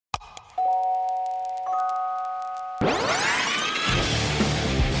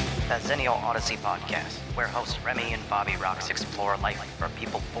the Zennial Odyssey podcast, where hosts Remy and Bobby Rox explore life for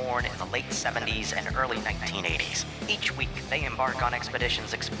people born in the late 70s and early 1980s. Each week, they embark on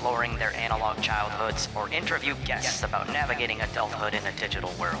expeditions exploring their analog childhoods or interview guests about navigating adulthood in a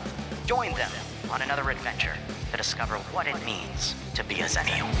digital world. Join them on another adventure to discover what it means to be a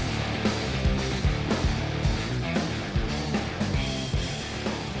Zennial.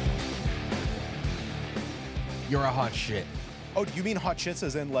 You're a hot shit. Oh, do you mean hot shits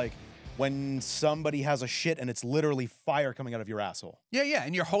as in like when somebody has a shit and it's literally fire coming out of your asshole? Yeah,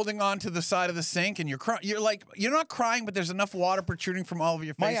 and you're holding on to the side of the sink and you're crying. You're like, you're not crying, but there's enough water protruding from all of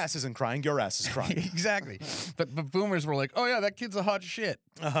your face. My ass isn't crying, your ass is crying. Exactly. But boomers were like, oh yeah, that kid's a hot shit.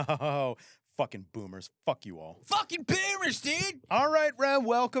 Oh, fucking boomers. Fuck you all. Fucking boomers, dude. All right, Rem,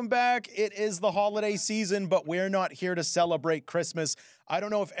 welcome back. It is the holiday season, but we're not here to celebrate Christmas. I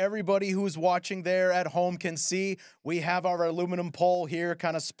don't know if everybody who's watching there at home can see. We have our aluminum pole here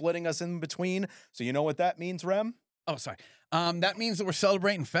kind of splitting us in between. So you know what that means, Rem? Oh, sorry. That means that we're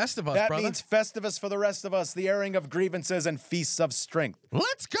celebrating Festivus, That brother. means Festivus for the rest of us, the airing of grievances and feasts of strength.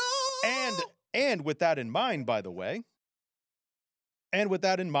 Let's go! And with that in mind, by the way,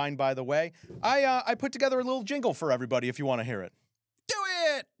 I put together a little jingle for everybody if you want to hear it. Do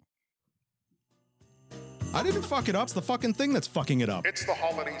it! I didn't fuck it up. It's the fucking thing that's fucking it up. It's the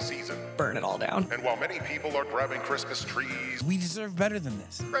holiday season, Burn it all down. and while many people are grabbing Christmas trees, We deserve better than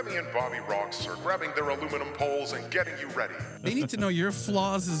this. Remy and Bobby Rox are grabbing their aluminum poles and getting you ready They need to know your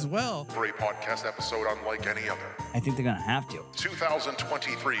flaws as well. for a podcast episode unlike any other. I think they're gonna have to.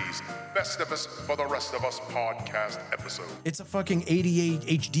 2023's Festivus for the Rest of Us podcast episode. It's a fucking 88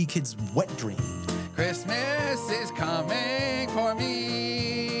 HD kid's wet dream. Christmas is coming for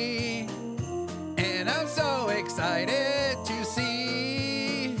me, and I'm so excited to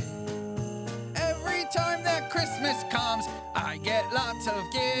see. Every time that Christmas comes, I get lots of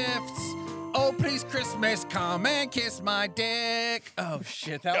gifts. Oh, please, Christmas, come and kiss my dick. Oh,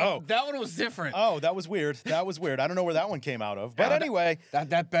 shit. That one was different. Oh, that was weird. I don't know where that one came out of. But anyway.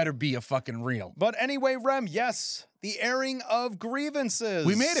 That better be a fucking real. But anyway, Rem, yes, the airing of grievances.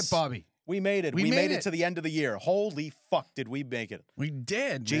 We made it, Bobby. We made it. We We made made it. it to the end of the year. Holy fuck, did we make it? We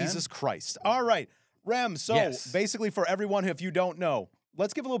did, Jesus man. Christ. All right, Rem, so Yes. basically for everyone, if you don't know,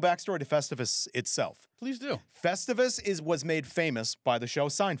 let's give a little backstory to Festivus itself. Please do. Festivus was made famous by the show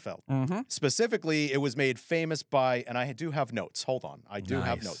Seinfeld. Specifically, it was made famous by, and I do have notes. Hold on, I do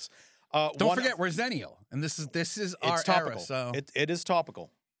have Nice. notes. Don't forget, we're Zennial, and this is our it's topical. era, so... It is topical.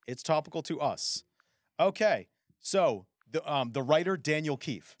 It's topical to us. Okay, so the writer Daniel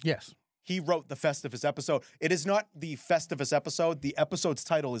Keefe, Yes. he wrote the Festivus episode. It is not the Festivus episode. The episode's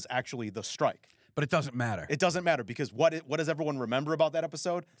title is actually The Strike. But it doesn't matter. It doesn't matter because what does everyone remember about that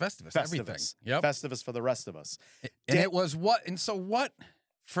episode? Festivus, everything. Yep. Festivus for the rest of us. And it was what? And so what?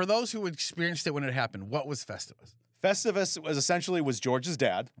 For those who experienced it when it happened, what was Festivus? Festivus was George's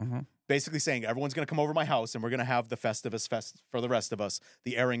dad, basically saying everyone's going to come over my house and we're going to have the Festivus for the rest of us,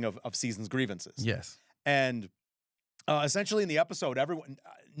 the airing of season's grievances. Yes. And essentially in the episode,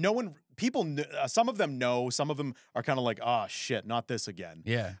 some of them know, some of them are kind of like, oh shit, not this again.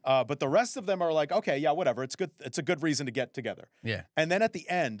 Yeah. But the rest of them are like, okay, yeah, whatever. It's good. It's a good reason to get together. Yeah. And then at the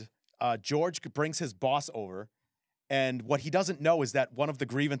end, George brings his boss over. And what he doesn't know is that one of the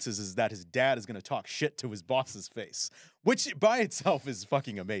grievances is that his dad is going to talk shit to his boss's face, which by itself is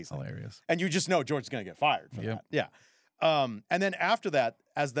fucking amazing. Hilarious. And you just know George's going to get fired for that. Yeah. And then after that,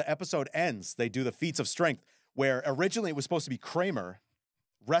 as the episode ends, they do the feats of strength, where originally it was supposed to be Kramer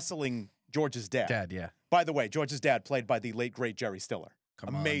wrestling George's dad. Dad, yeah. By the way, George's dad, played by the late, great Jerry Stiller.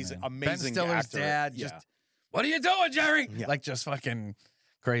 Amazing Ben Stiller's actor. dad. Yeah. Just, what are you doing, Jerry? Yeah. Like just fucking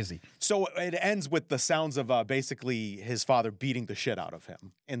crazy. So it ends with the sounds of basically his father beating the shit out of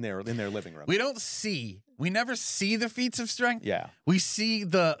him in their living room. We never see the feats of strength. Yeah. We see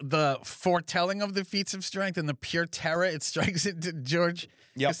the foretelling of the feats of strength and the pure terror it strikes into George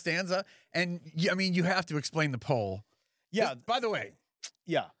Costanza. And I mean, you have to explain the poll. Yeah. By the way,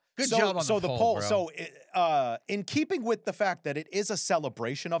 Yeah. Good job on the poll, bro. So in keeping with the fact that it is a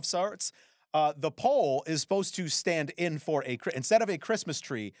celebration of sorts, the pole is supposed to stand in for instead of a Christmas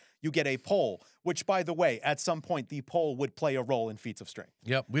tree, you get a pole, which, by the way, at some point, the pole would play a role in feats of strength.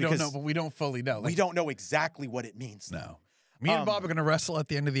 Yep. We don't know, but we don't fully know. We don't know exactly what it means. No. Me and Bob are going to wrestle at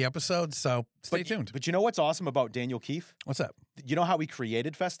the end of the episode, so stay tuned. But you know what's awesome about Daniel Keefe? What's up? You know how he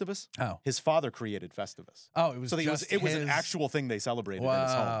created Festivus? How? His father created Festivus. Oh, it was it was an actual thing they celebrated in his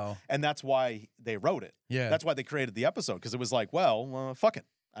Wow. home. And that's why they wrote it. Yeah. That's why they created the episode, because it was like, well, fuck it.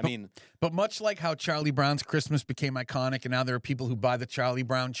 I mean, But much like how Charlie Brown's Christmas became iconic, and now there are people who buy the Charlie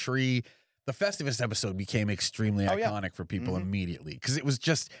Brown tree, the Festivus episode became extremely iconic for people immediately because it was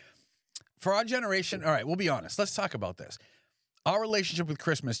just For our generation, all right, we'll be honest. Let's talk about this. Our relationship with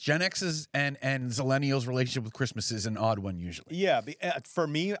Christmas, Gen X's and Zillennials' relationship with Christmas is an odd one usually. Yeah, for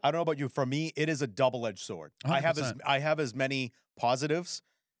me, I don't know about you. For me, it is a double-edged sword. I have as many positives,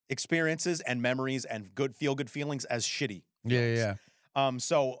 experiences, and memories, and feel-good feelings as shitty. Yeah.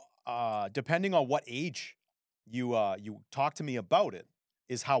 So depending on what age you talk to me about it,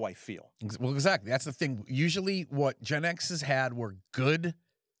 is how I feel. Well, exactly. That's the thing. Usually, what Gen X's had were good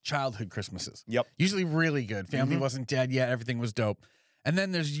childhood Christmases. Yep. Usually really good. Family wasn't dead yet. Everything was dope. And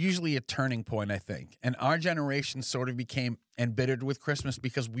then there's usually a turning point, I think. And our generation sort of became embittered with Christmas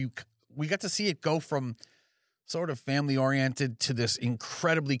because we got to see it go from sort of family-oriented to this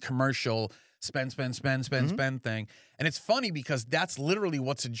incredibly commercial spend thing. And it's funny because that's literally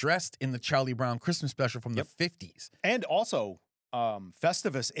what's addressed in the Charlie Brown Christmas special from the 50s. And also,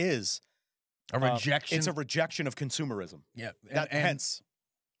 Festivus is a rejection. It's a rejection of consumerism. Yeah. Hence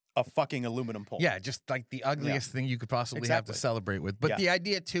a fucking aluminum pole. Yeah, just like the ugliest thing you could possibly have to celebrate with. But the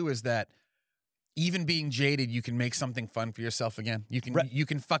idea too is that even being jaded, you can make something fun for yourself again. You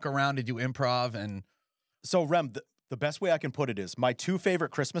can fuck around and do improv. And so Rem, the best way I can put it is my two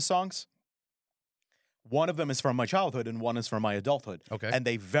favorite Christmas songs. One of them is from my childhood and one is from my adulthood. Okay. And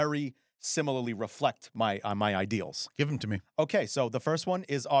they very similarly reflect my ideals. Give them to me. Okay, so the first one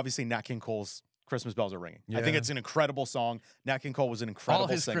is obviously Nat King Cole's Christmas Bells Are Ringing. Yeah. I think it's an incredible song. Nat King Cole was an incredible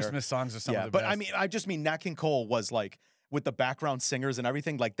singer. All his singer. Christmas songs are some of the but best. I mean, I just mean Nat King Cole was like, with the background singers and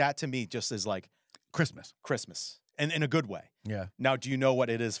everything, like that to me just is like Christmas. And in a good way. Yeah. Now, do you know what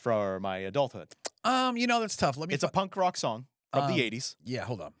it is for my adulthood? That's tough. It's a punk rock song from the 80s. Yeah,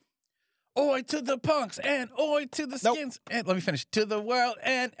 hold on. Oi to the punks and oi to the skins. And let me finish. To the world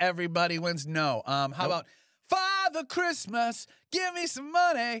and everybody wins. No. How about Father Christmas, give me some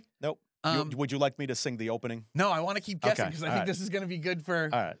money? Nope. Would you like me to sing the opening? No, I want to keep guessing because I think this is going to be good for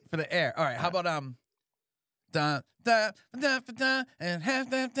the air. All right. How about da da da da and have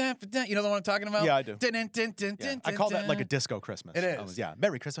da. You know the one I'm talking about? Yeah, I do. I call that like a disco Christmas. It is.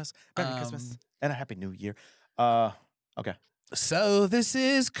 Merry Christmas, Christmas, and a Happy New Year. Okay. So this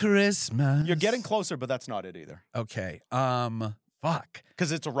is Christmas. You're getting closer, but that's not it either. Okay. Fuck.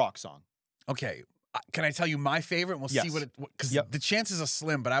 Because it's a rock song. Okay. Can I tell you my favorite? And we'll see what it. Because the chances are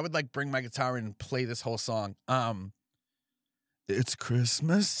slim, but I would like bring my guitar in and play this whole song. It's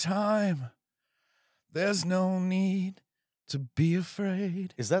Christmas time. There's no need to be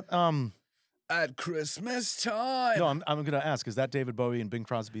afraid. Is that at Christmas time? No, I'm gonna ask. Is that David Bowie and Bing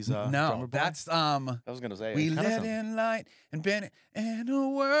Crosby's drummer boy? That's I was gonna say we let in light and bend in a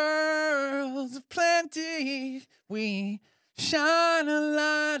world of plenty. We shine a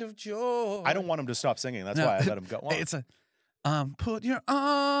light of joy. I don't want him to stop singing. That's why I let him go on. It's put your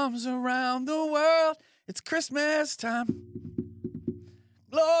arms around the world. It's Christmas time.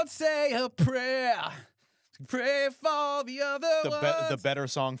 Lord, say a prayer. Pray for the other the better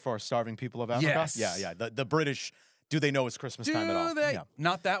song for starving people of Africa. Yes. Yeah. The British. Do they know it's Christmas time at all? They? Yeah.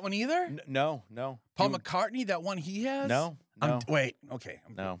 Not that one either. No. Paul McCartney, that one he has. No. Wait. Okay.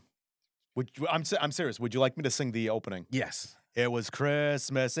 No. I'm serious. Would you like me to sing the opening? Yes. It was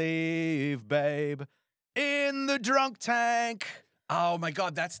Christmas Eve, babe, in the drunk tank. Oh my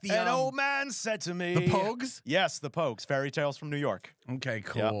God, that's the An old man said to me, the Pogues. Yes, the Pogues. Fairy Tales from New York. Okay,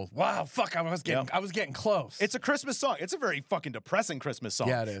 cool. Yep. Wow, fuck, I was getting close. It's a Christmas song. It's a very fucking depressing Christmas song.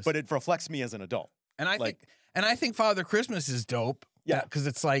 Yeah, it is. But it reflects me as an adult. And I think Father Christmas is dope. Yeah, because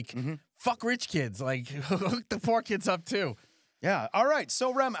it's like fuck rich kids, like hook the poor kids up too. Yeah. All right.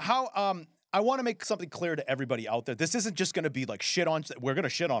 So Rem, how I want to make something clear to everybody out there. This isn't just going to be like shit on. We're going to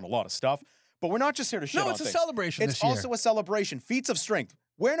shit on a lot of stuff, but we're not just here to shit on No, it's things. a celebration. It's also a celebration. Feats of strength.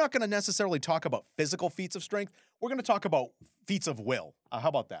 We're not going to necessarily talk about physical feats of strength. We're going to talk about feats of will. How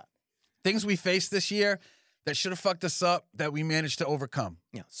about that? Things we faced this year that should have fucked us up that we managed to overcome.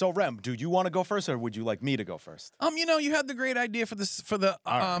 Yeah. So Rem, do you want to go first, or would you like me to go first? You had the great idea for this.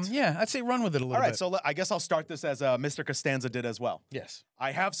 Yeah, I'd say run with it a little bit. All right. So I guess I'll start this as Mr. Costanza did as well. Yes. I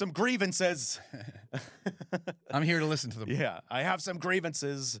have some grievances. I'm here to listen to them. Yeah, I have some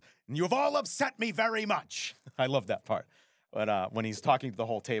grievances, and you have all upset me very much. I love that part. But when he's talking to the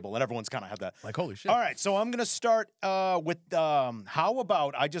whole table, and everyone's kind of had that. Like, holy shit. All right, so I'm going to start with how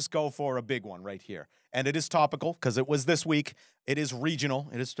about I just go for a big one right here. And it is topical because it was this week. It is regional.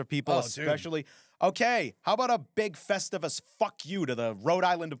 It is to people especially. Dude. Okay, how about a big Festivus fuck you to the Rhode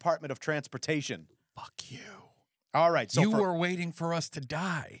Island Department of Transportation? Fuck you. All right. So you were waiting for us to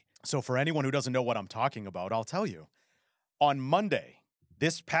die. So for anyone who doesn't know what I'm talking about, I'll tell you. On Monday,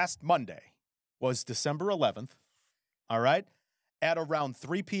 this past Monday, was December 11th. All right? At around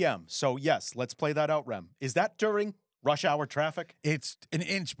 3 p.m. So, yes, let's play that out, Rem. Is that during rush hour traffic. It's an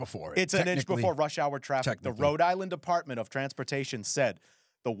inch before it. It's an inch before rush hour traffic. The technically. Rhode Island Department of Transportation said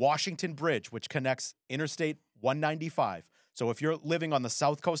the Washington Bridge, which connects Interstate 195. So if you're living on the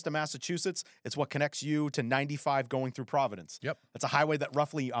south coast of Massachusetts, it's what connects you to 95 going through Providence. Yep. That's a highway that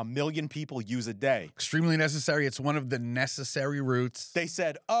roughly 1 million people use a day. Extremely necessary. It's one of the necessary routes. They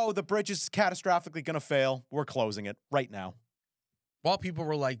said, oh, the bridge is catastrophically going to fail. We're closing it right now. While people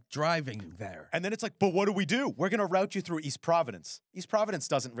were like driving there. And then it's like, but what do? We're going to route you through East Providence. East Providence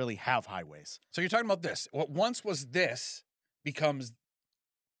doesn't really have highways. So you're talking about this. What once was this becomes...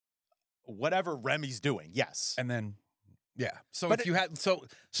 Whatever Remy's doing, yes. And then, yeah. So But if you had... So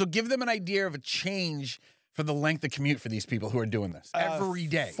give them an idea of a change for the length of commute for these people who are doing this every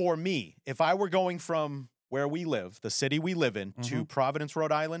day. For me, if I were going from where we live, the city we live in, to Providence,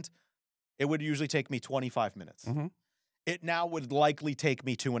 Rhode Island, it would usually take me 25 minutes. It now would likely take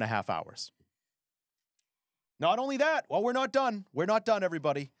me 2.5 hours. Not only that, well, we're not done. We're not done,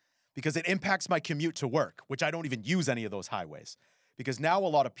 everybody, because it impacts my commute to work, which I don't even use any of those highways. Because now a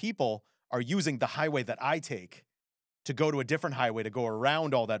lot of people are using the highway that I take to go to a different highway to go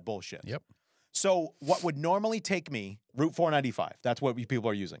around all that bullshit. Yep. So what would normally take me, Route 495, that's what people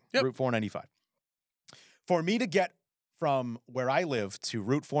are using, Route 495. For me to get from where I live to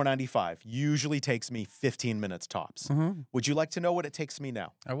Route 495 usually takes me 15 minutes tops. Would you like to know what it takes me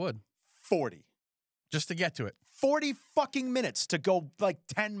now? I would. 40. Just to get to it. 40 fucking minutes to go like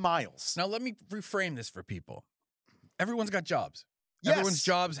 10 miles. Now, let me reframe this for people. Everyone's got jobs. Yes. Everyone's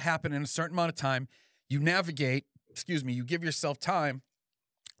jobs happen in a certain amount of time. You navigate, you give yourself time,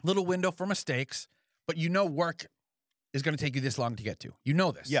 little window for mistakes, but you know work is going to take you this long to get to. You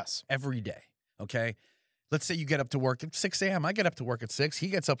know this. Yes. Every day, okay? Let's say you get up to work at 6 a.m. I get up to work at 6. He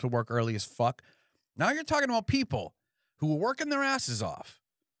gets up to work early as fuck. Now you're talking about people who are working their asses off,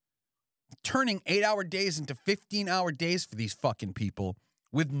 turning 8-hour days into 15-hour days for these fucking people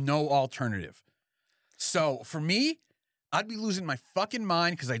with no alternative. So for me, I'd be losing my fucking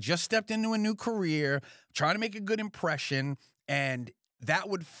mind because I just stepped into a new career, trying to make a good impression, and that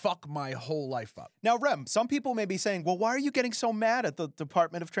would fuck my whole life up. Now, Rem, some people may be saying, well, why are you getting so mad at the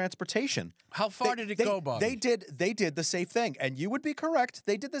Department of Transportation? How far did it go, Bobby? They did the safe thing, and you would be correct.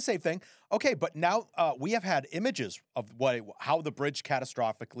 They did the safe thing. Okay, but now we have had images of how the bridge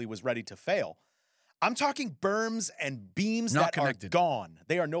catastrophically was ready to fail. I'm talking berms and beams Not that connected. are gone.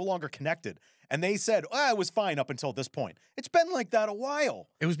 They are no longer connected. And they said, it was fine up until this point. It's been like that a while.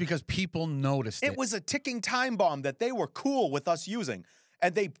 It was because people noticed it. It was a ticking time bomb that they were cool with us using.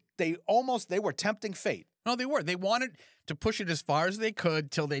 And they were tempting fate. No, they were. They wanted to push it as far as they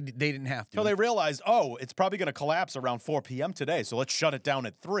could till they didn't have to. Till they realized, it's probably going to collapse around 4 p.m. today, so let's shut it down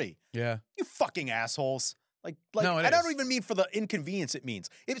at 3. Yeah. You fucking assholes. No, I don't even mean for the inconvenience it means.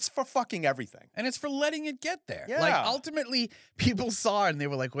 It's for fucking everything. And it's for letting it get there. Yeah. Like, ultimately, people saw it and they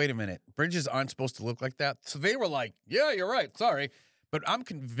were like, wait a minute, bridges aren't supposed to look like that. So they were like, yeah, you're right, sorry. But I'm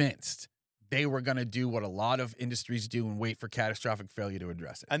convinced they were going to do what a lot of industries do and wait for catastrophic failure to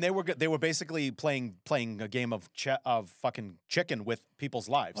address it. And they were basically playing a game of fucking chicken with people's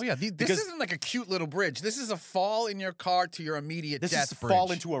lives. Oh, yeah. This isn't like a cute little bridge. This is a fall in your car to your immediate death This is bridge.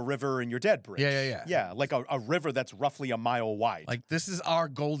 fall into a river and you're dead bridge. Yeah. Yeah, like a river that's roughly a mile wide. Like, this is our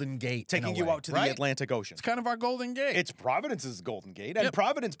Golden Gate. Taking you out to the Atlantic Ocean. It's kind of our Golden Gate. It's Providence's Golden Gate. And Yep.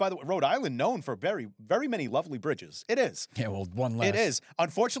 Providence, by the way, Rhode Island, known for very, very many lovely bridges. It is. Yeah, well, one less. It is.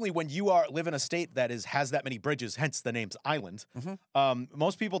 Unfortunately, when you live in a state that has that many bridges, hence the name's island,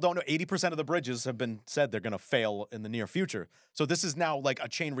 most people don't know 80% of the bridges have been said they're going to fail in the near future. So this is now like a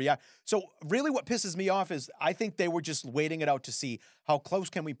chain reaction. So really what pisses me off is I think they were just waiting it out to see how close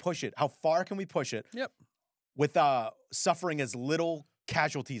can we push it? How far can we push it? Yep. With suffering as little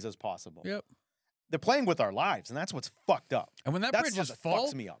casualties as possible. Yep. They're playing with our lives, and that's what's fucked up. And when that That's bridge what is full,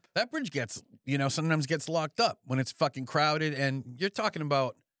 fucks me up. that bridge gets, sometimes gets locked up when it's fucking crowded. And you're talking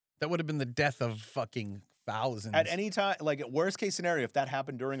about that would have been the death of fucking thousands. At any time, like worst case scenario, if that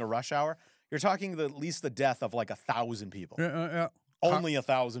happened during a rush hour, you're talking at least the death of like 1,000 people. Yeah. Only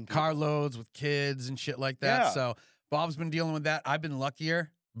 1,000 people. Carloads with kids and shit like that. Yeah. So Bob's been dealing with that. I've been luckier,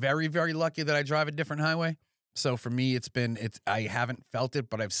 very, very lucky that I drive a different highway. So for me, I haven't felt it,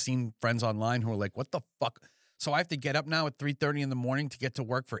 but I've seen friends online who are like, what the fuck? So I have to get up now at 3:30 in the morning to get to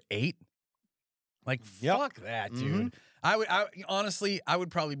work for 8? Like, Yep. fuck that, dude. Honestly, I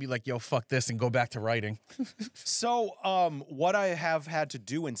would probably be like, yo, fuck this and go back to writing. So what I have had to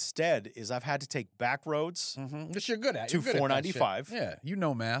do instead is I've had to take back roads, Which you're good at. To You're good at that shit. 495. Yeah, you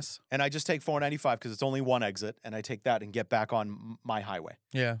know mass. and I just take 495 because it's only one exit, and I take that and get back on my highway.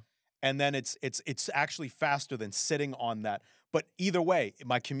 Yeah. And then it's actually faster than sitting on that. But either way,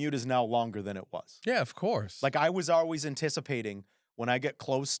 my commute is now longer than it was. Yeah, of course. Like I was always anticipating when I get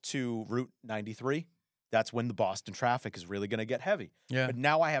close to Route 93, that's when the Boston traffic is really going to get heavy. Yeah. But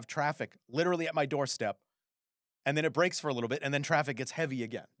now I have traffic literally at my doorstep, and then it breaks for a little bit, and then traffic gets heavy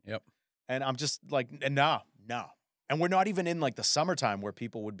again. Yep. And I'm just like, no. And we're not even in like the summertime where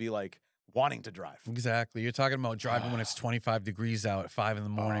people would be like wanting to drive. Exactly. You're talking about driving when it's 25 degrees out at 5 in the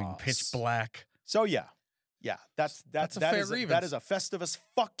morning, pitch black. So yeah, that's a fair grievance. That is a Festivus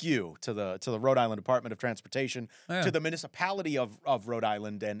fuck you to the Rhode Island Department of Transportation, Yeah. to the municipality of Rhode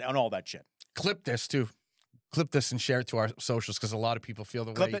Island, and all that shit. Clip this too. Clip this and share it to our socials because a lot of people feel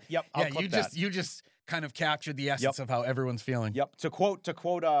the Clip way. it. Yep. I'll Yeah, clip you that. just kind of captured the essence of how everyone's feeling. Yep. To quote,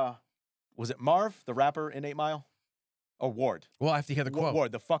 was it Marv, the rapper in 8 Mile? Or Ward? Well, I have to hear the quote.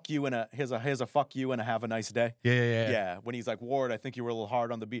 Ward, the fuck you and here's a fuck you and a have a nice day. Yeah. Yeah. When he's like, Ward, I think you were a little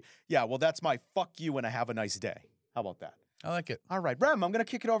hard on the beat. Yeah. Well, that's my fuck you and a have a nice day. How about that? I like it. All right, Rem, I'm gonna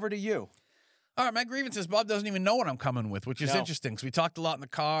kick it over to you. All right, my grievances. Bob doesn't even know what I'm coming with, which is No. interesting because we talked a lot in the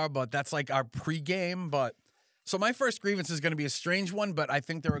car, but that's like our pregame. But so my first grievance is going to be a strange one, but I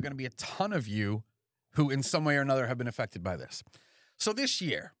think there are going to be a ton of you who, in some way or another, have been affected by this. So this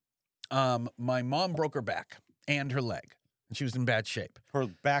year, my mom broke her back and her leg, and she was in bad shape. Her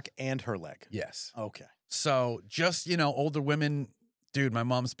back and her leg. Yes. Okay. So just, older women, dude, my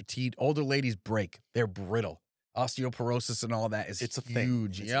mom's petite. Older ladies break. They're brittle. Osteoporosis and all that is It's a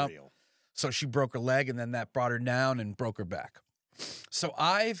huge. thing. It's Yep. real. So she broke her leg, and then that brought her down and broke her back. So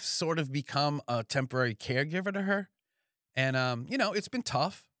I've sort of become a temporary caregiver to her. And, it's been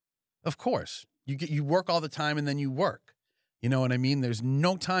tough. Of course. You work all the time, and then you work. You know what I mean? There's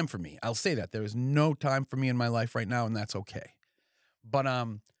no time for me. I'll say that. There is no time for me in my life right now, and that's okay. But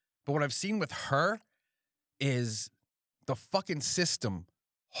what I've seen with her is the fucking system.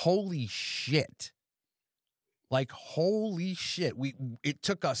 Holy shit. Like, holy shit. It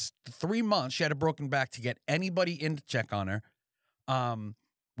took us 3 months. She had a broken back to get anybody in to check on her.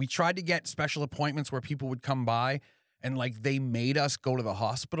 We tried to get special appointments where people would come by, and like they made us go to the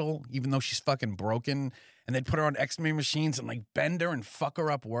hospital, even though she's fucking broken. And they'd put her on X-ray machines and like bend her and fuck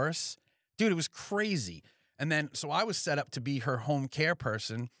her up worse. Dude, it was crazy. And then, so I was set up to be her home care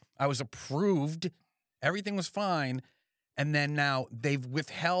person. I was approved. Everything was fine. And then now they've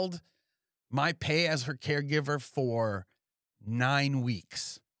withheld my pay as her caregiver for 9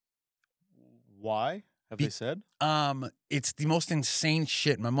 weeks. Why? Have they said? It's the most insane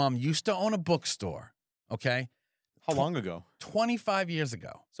shit. My mom used to own a bookstore, okay? How long ago? 25 years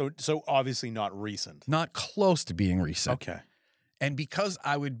ago. So obviously not recent. Not close to being recent. Okay. And because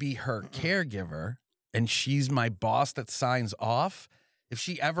I would be her caregiver and she's my boss that signs off, if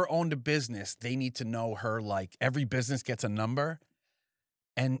she ever owned a business, they need to know her, like every business gets a number.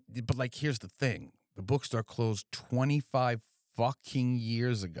 But like, here's the thing. The bookstore closed 25 fucking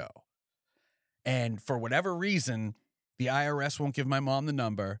years ago. And for whatever reason, the IRS won't give my mom the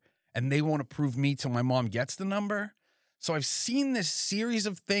number and they won't approve me till my mom gets the number. So I've seen this series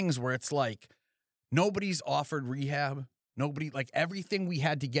of things where it's like nobody's offered rehab. Nobody, like everything we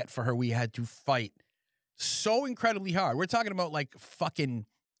had to get for her, we had to fight so incredibly hard. We're talking about like fucking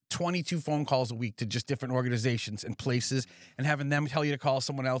 22 phone calls a week to just different organizations and places and having them tell you to call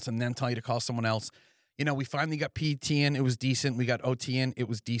someone else and then tell you to call someone else. We finally got PT in, it was decent. We got OT in, it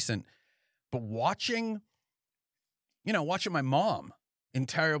was decent. But watching my mom in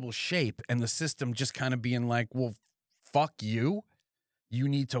terrible shape and the system just kind of being like, well, fuck you. You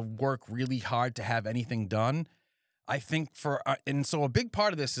need to work really hard to have anything done. I think and so a big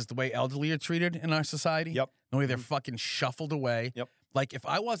part of this is the way elderly are treated in our society. Yep. The way they're fucking shuffled away. Yep. Like if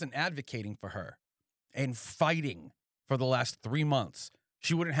I wasn't advocating for her and fighting for the last 3 months,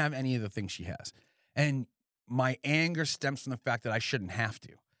 she wouldn't have any of the things she has. And my anger stems from the fact that I shouldn't have to.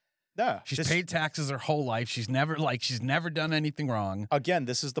 Yeah. She's paid taxes her whole life. She's never done anything wrong. Again,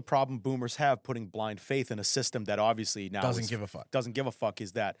 this is the problem boomers have, putting blind faith in a system that obviously now Doesn't give a fuck. Doesn't give a fuck,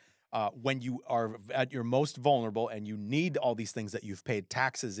 is that when you are at your most vulnerable and you need all these things that you've paid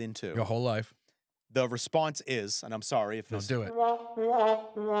taxes into, Your whole life. the response is, and I'm sorry if this... Do it.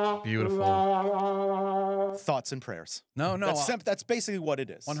 Beautiful. Thoughts and prayers. No. That's basically what it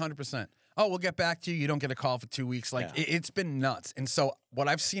is. 100%. Oh, we'll get back to you. You don't get a call for 2 weeks. Like, Yeah. it's been nuts. And so what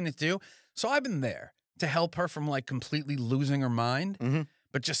I've seen it do, so I've been there to help her from, like, completely losing her mind,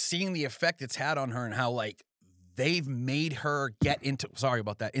 but just seeing the effect it's had on her and how, like, they've made her get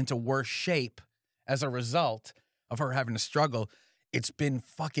into worse shape as a result of her having to struggle. It's been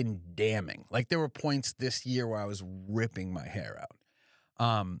fucking damning. Like, there were points this year where I was ripping my hair out.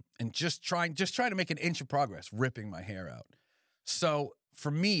 And just trying to make an inch of progress, ripping my hair out. So for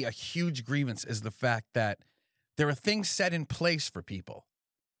me, a huge grievance is the fact that there are things set in place for people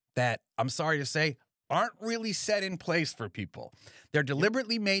that, I'm sorry to say, aren't really set in place for people. They're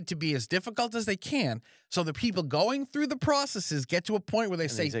deliberately made to be as difficult as they can, so the people going through the processes get to a point where they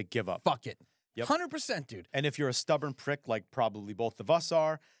And say, they give up. fuck it. Yep. 100%, dude. And if you're a stubborn prick, like probably both of us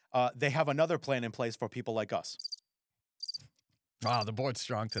are, they have another plan in place for people like us. Wow, the board's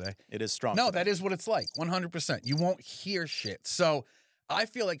strong today. It is strong. No, today. that is what it's like. 100%. You won't hear shit. So I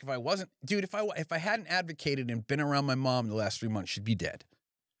feel like if I wasn't, dude, if I hadn't advocated and been around my mom the last 3 months, she'd be dead.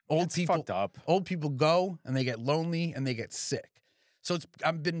 It's fucked up. Old people go and they get lonely and they get sick. So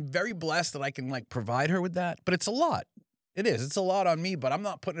I've been very blessed that I can like provide her with that, but it's a lot. It is. It's a lot on me, but I'm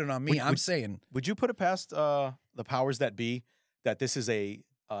not putting it on me. I'm saying, would you put it past the powers that be that this is a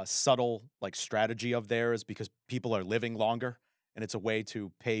subtle like strategy of theirs because people are living longer and it's a way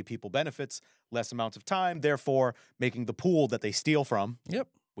to pay people benefits, less amounts of time, therefore making the pool that they steal from, yep,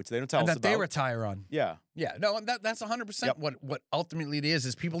 which they don't tell and us that about. they retire on. Yeah. Yeah, no, that's 100% Yep. what ultimately it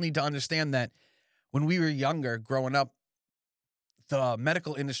is people need to understand that when we were younger, growing up, the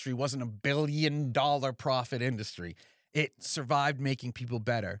medical industry wasn't $1 billion profit industry. It survived making people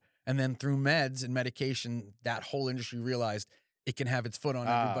better. And then through meds and medication, that whole industry realized it can have its foot on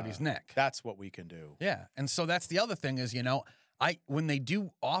everybody's neck. That's what we can do. Yeah. And so that's the other thing is, when they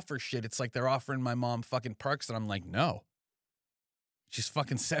do offer shit, it's like they're offering my mom fucking perks. And I'm like, no. She's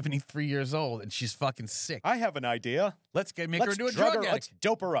fucking 73 years old and she's fucking sick. I have an idea. Let's make her into a drug addict. Let's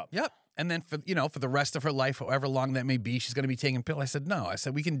dope her up. Yep. And then for the rest of her life, however long that may be, she's going to be taking pills. I said, no. I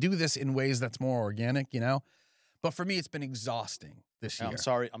said, we can do this in ways that's more organic, But for me, it's been exhausting this year.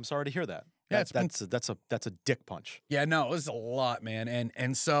 I'm sorry to hear that. Yeah, that's a dick punch. Yeah, no, it was a lot, man.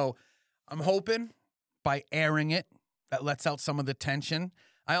 And so I'm hoping by airing it, that lets out some of the tension.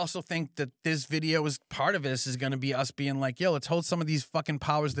 I also think that this video is part of this is going to be us being like, yo, let's hold some of these fucking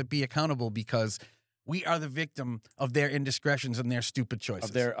powers that be accountable because we are the victim of their indiscretions and their stupid choices.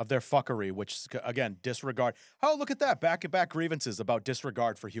 Of their fuckery, which, again, disregard. Oh, look at that. Back-to-back grievances about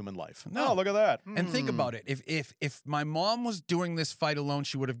disregard for human life. No. Oh, look at that. And think about it. If my mom was doing this fight alone,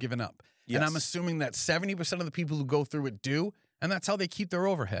 she would have given up. Yes. And I'm assuming that 70% of the people who go through it do, and that's how they keep their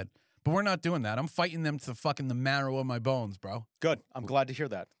overhead. But we're not doing that. I'm fighting them to fucking the marrow of my bones, bro. Good. I'm glad to hear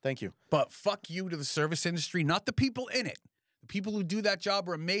that. Thank you. But fuck you to the service industry, not the people in it. The people who do that job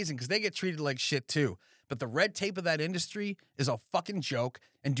are amazing because they get treated like shit too. But the red tape of that industry is a fucking joke.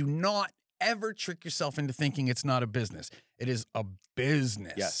 And do not ever trick yourself into thinking it's not a business. It is a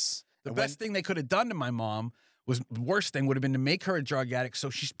business. Yes. The best thing they could have done to my mom was the worst thing would have been to make her a drug addict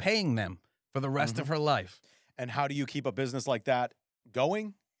so she's paying them for the rest of her life. And how do you keep a business like that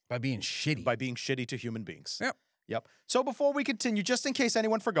going? By being shitty. By being shitty to human beings. Yep. So before we continue, just in case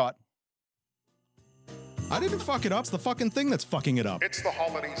anyone forgot, I didn't fuck it up. It's the fucking thing that's fucking it up. It's the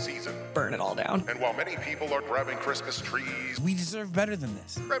holiday season, Burn it all down. and while many people are grabbing Christmas trees, We deserve better than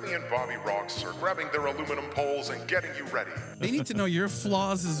this. Remy and Bobby Rox are grabbing their aluminum poles and getting you ready They need to know your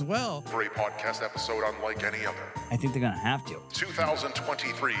flaws as well. for a podcast episode unlike any other. I think they're gonna have to.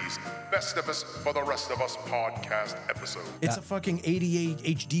 2023's Festivus for the Rest of Us podcast episode. It's a fucking 88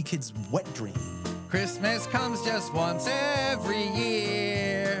 HD kid's wet dream. Christmas comes just once every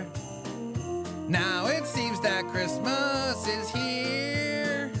year. Now it seems that Christmas is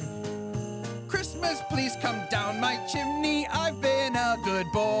here. Christmas, please come down my chimney. I've been a good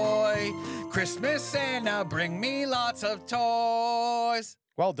boy. Christmas, Santa, bring me lots of toys.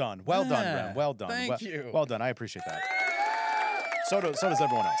 Well done. Well done, Yeah. Rem. Well done. Thank you. Well done. I appreciate that. So does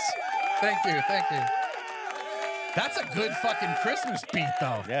everyone else. Thank you. That's a good fucking Christmas beat,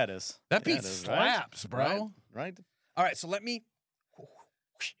 though. Yeah, it is. That Yeah, beat it is, slaps, bro. Right? All right, so let me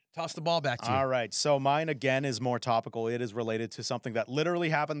toss the ball back to you. All right. So mine, again, is more topical. It is related to something that literally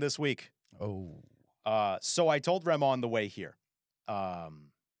happened this week. Oh. So I told Rem on the way here. A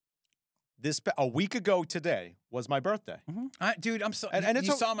week ago today was my birthday. Dude, I'm so. And it's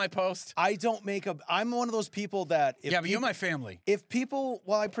you saw my post. I'm one of those people that. But you're my family. If people,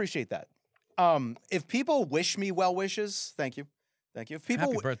 well, I appreciate that. If people wish me well wishes, thank you. If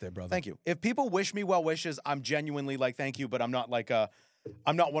people, Happy birthday, brother. Thank you. If people wish me well wishes, I'm genuinely like, thank you, but I'm not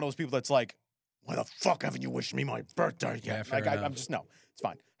one of those people that's like, why the fuck haven't you wished me my birthday yet? Yeah, fair I'm enough. just, no, it's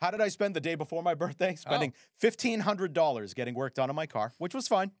fine. How did I spend the day before my birthday? Spending $1,500 getting work done on my car, which was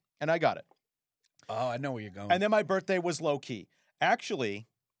fine, and I got it. Oh, I know where you're going. And then my birthday was low key. Actually,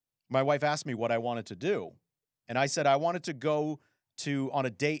 my wife asked me what I wanted to do, and I said I wanted to go on a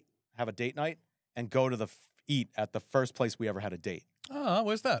date, have a date night, and go to eat at the first place we ever had a date. Oh,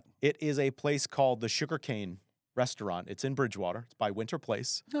 where's that? It is a place called the Sugarcane Restaurant. It's in Bridgewater. It's by Winter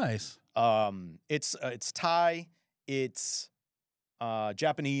Place. Nice. It's Thai. It's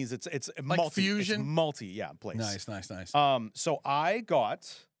Japanese. It's Like multi. fusion? It's multi, yeah, place. Nice. So I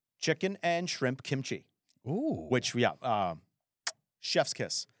got chicken and shrimp kimchi, Ooh. which chef's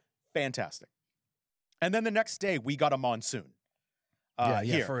kiss, fantastic. And then the next day we got a monsoon.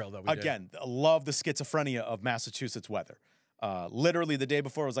 Here. for real though. We did. Again, love the schizophrenia of Massachusetts weather. Literally the day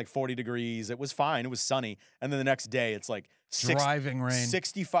before it was like 40 degrees. It was fine. It was sunny. And then the next day it's like Driving rain.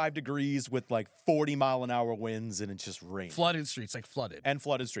 65 degrees with like 40-mile-an-hour winds, and it's just rain. Flooded streets, like flooded. And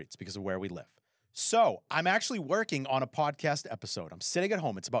flooded streets because of where we live. So I'm actually working on a podcast episode. I'm sitting at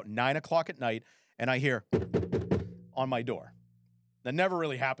home. It's about 9 o'clock at night, and I hear on my door. That never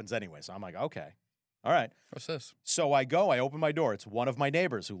really happens anyway. So I'm like, okay, all right. What's this? So I open my door. It's one of my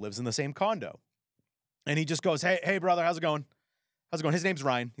neighbors who lives in the same condo. And he just goes, hey, brother, how's it going? How's it going? His name's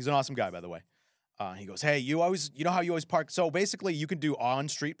Ryan. He's an awesome guy, by the way. He goes, hey, you know how you always park? So basically you can do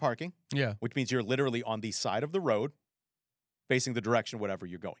on-street parking, Yeah. which means you're literally on the side of the road, facing the direction whatever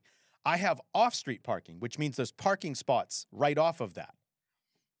you're going. I have off-street parking, which means there's parking spots right off of that.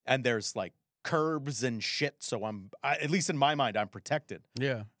 And there's like curbs and shit. So at least in my mind, I'm protected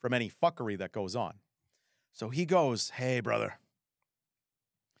from any fuckery that goes on. So he goes, hey, brother,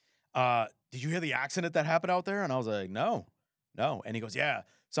 did you hear the accident that happened out there? And I was like, no. And he goes, yeah,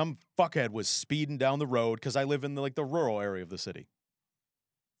 some fuckhead was speeding down the road because I live in the rural area of the city.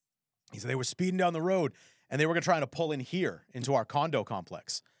 He said they were speeding down the road and they were trying to pull in here into our condo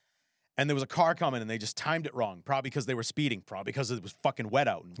complex. And there was a car coming and they just timed it wrong, probably because they were speeding, probably because it was fucking wet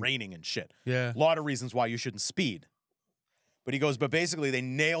out and raining and shit. Yeah. A lot of reasons why you shouldn't speed. But he goes, but basically they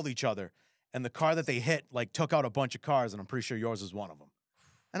nailed each other. And the car that they hit, like, took out a bunch of cars, and I'm pretty sure yours is one of them.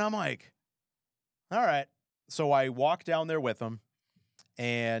 And I'm like, all right. So I walk down there with him,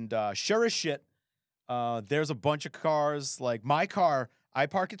 and sure as shit, there's a bunch of cars. Like, my car, I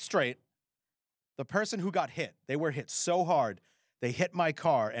park it straight. The person who got hit, they were hit so hard, they hit my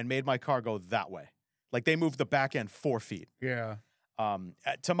car and made my car go that way. Like, they moved the back end 4 feet. Yeah.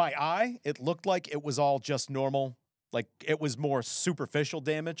 To my eye, it looked like it was all just normal. Like, it was more superficial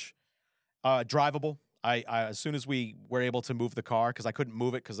damage. Drivable. I as soon as we were able to move the car, because I couldn't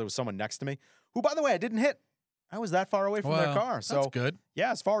move it because there was someone next to me, who, by the way, I didn't hit. I was that far away from their car. So that's good.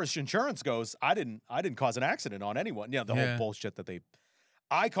 Yeah, as far as insurance goes, I didn't cause an accident on anyone. Yeah, the whole bullshit that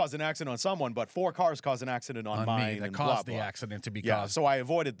I caused an accident on someone, but 4 cars caused an accident on mine. Me that and caused blah, the blah. accident to be Yeah, caused. so I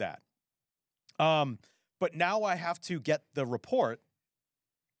avoided that. But now I have to get the report,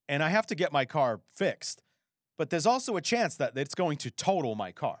 and I have to get my car fixed. But there's also a chance that it's going to total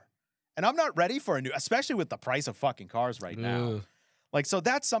my car. And I'm not ready for a new, especially with the price of fucking cars right now. Ugh. Like, so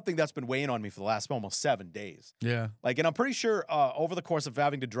that's something that's been weighing on me for the last almost 7 days. Yeah. Like, and I'm pretty sure over the course of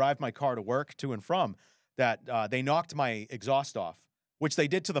having to drive my car to work, to and from, that they knocked my exhaust off, which they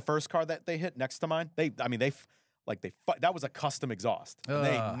did to the first car that they hit next to mine. That was a custom exhaust. And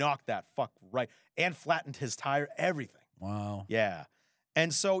they knocked that fuck right and flattened his tire, everything. Wow. Yeah.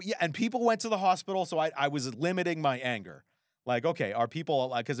 And so, yeah, and people went to the hospital, so I was limiting my anger. Like, okay, are people,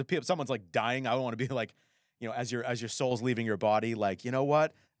 like, because if someone's like dying, I don't want to be like, you know, as your soul's leaving your body, like, you know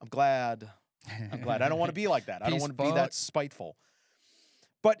what? I'm glad. I don't want to be like that. I don't want to be that spiteful.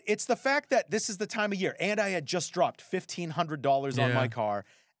 But it's the fact that this is the time of year, and I had just dropped $1,500 on my car,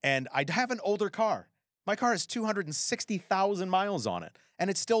 and I have an older car. My car has 260,000 miles on it,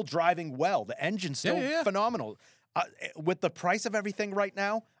 and it's still driving well. The engine's still phenomenal. With the price of everything right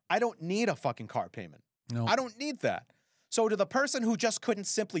now, I don't need a fucking car payment. No. I don't need that. So to the person who just couldn't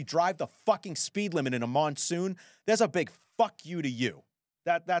simply drive the fucking speed limit in a monsoon, there's a big fuck you to you.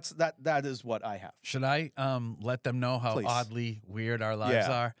 That is what I have. Should I let them know how oddly weird our lives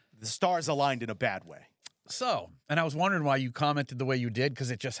are? The stars aligned in a bad way. So, and I was wondering why you commented the way you did,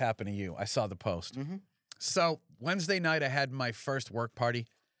 because it just happened to you. I saw the post. Mm-hmm. So Wednesday night, I had my first work party.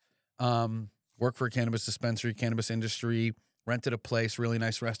 Worked for a cannabis dispensary, cannabis industry, rented a place, really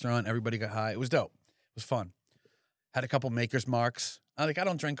nice restaurant. Everybody got high. It was dope. It was fun. Had a couple Maker's Marks. I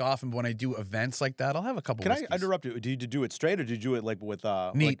don't drink often, but when I do events like that, I'll have a couple. Can whiskeys. I interrupt you? Do you do it straight, or do you do it like with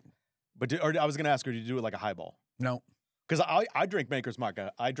neat? Or I was going to ask her, do you do it like a highball? No, because I drink Maker's Mark.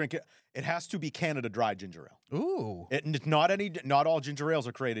 I drink it. It has to be Canada Dry ginger ale. Ooh, not all ginger ales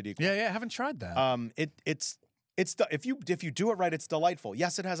are created equal. Yeah, I haven't tried that. It's if you do it right, it's delightful.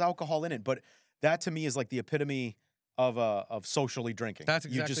 Yes, it has alcohol in it, but that to me is like the epitome of socially drinking. That's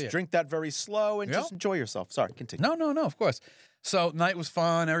exactly You just it. drink that very slow and just enjoy yourself. Sorry, continue. No, of course. So night was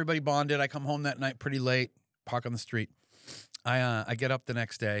fun. Everybody bonded. I come home that night pretty late, park on the street. I get up the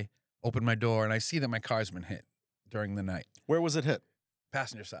next day, open my door, and I see that my car's been hit during the night. Where was it hit?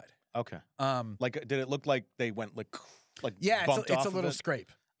 Passenger side. Okay. Like, did it look like they went like yeah, bumped it's off a of little it?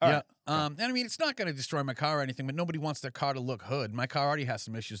 scrape. Yeah. And I mean, it's not going to destroy my car or anything, but nobody wants their car to look hood. My car already has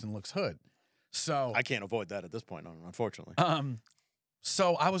some issues and looks hood. So I can't avoid that at this point, unfortunately.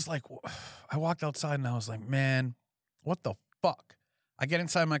 So I was like, I walked outside and I was like, man, what the fuck? I get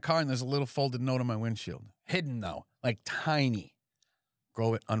inside my car and there's a little folded note on my windshield. Hidden though, like tiny.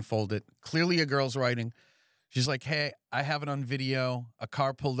 Grow it, unfold it. Clearly a girl's writing. She's like, hey, I have it on video. A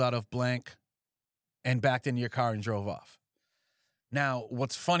car pulled out of blank and backed into your car and drove off. Now,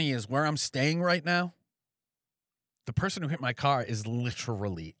 what's funny is where I'm staying right now, the person who hit my car is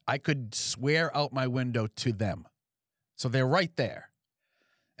literally, I could swear out my window to them. So they're right there.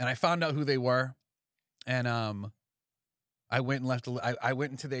 And I found out who they were. And I went and left. I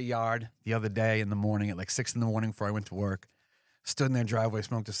went into their yard the other day in the morning at like 6 a.m. before I went to work. Stood in their driveway,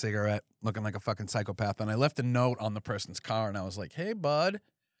 smoked a cigarette, looking like a fucking psychopath. And I left a note on the person's car. And I was like, hey, bud,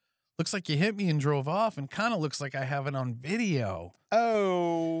 looks like you hit me and drove off. And kind of looks like I have it on video.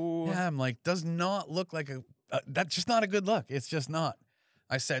 Oh. Yeah, I'm like, does not look like that's just not a good look. It's just not.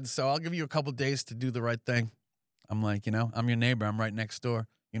 I said, so I'll give you a couple days to do the right thing. I'm like, I'm your neighbor. I'm right next door.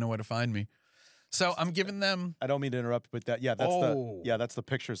 You know where to find me. So I'm giving them. I don't mean to interrupt, but that's the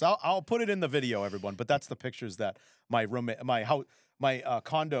pictures. I'll put it in the video, everyone. But that's the pictures that my roommate, my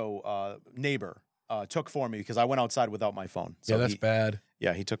condo neighbor took for me because I went outside without my phone. So yeah, that's bad.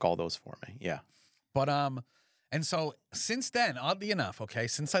 Yeah, he took all those for me. Yeah. But and so since then, oddly enough, okay,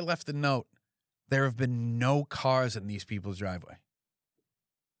 since I left the note, there have been no cars in these people's driveway.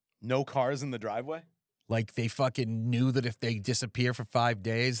 No cars in the driveway? Like they fucking knew that if they disappear for 5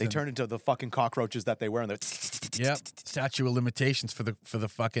 days, they turn into the fucking cockroaches that they were, and they're yep, statute of limitations for the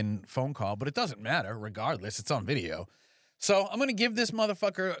fucking phone call. But it doesn't matter, regardless. It's on video. So I'm gonna give this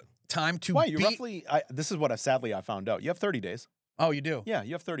motherfucker time to. Why? You roughly. This is what sadly I found out. You have 30 days. Oh, you do? Yeah,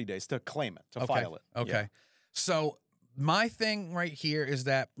 you have 30 days to claim it, to file it. Okay. Yeah. So my thing right here is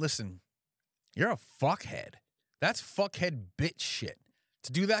that listen, you're a fuckhead. That's fuckhead bitch shit.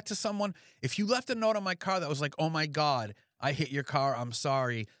 To do that to someone, if you left a note on my car that was like, oh my God, I hit your car, I'm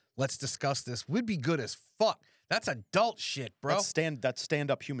sorry, let's discuss this, would be good as fuck. That's adult shit, bro. That's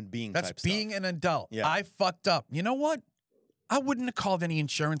stand-up human being That's type being stuff. an adult. Yeah. I fucked up. You know what? I wouldn't have called any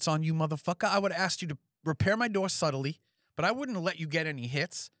insurance on you, motherfucker. I would have asked you to repair my door subtly, but I wouldn't have let you get any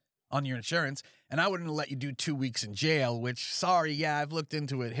hits on your insurance, and I wouldn't have let you do 2 weeks in jail, which, sorry, yeah, I've looked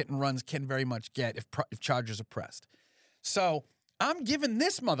into it. Hit and runs can very much get if charges are pressed. So I'm giving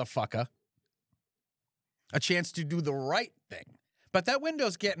this motherfucker a chance to do the right thing. But that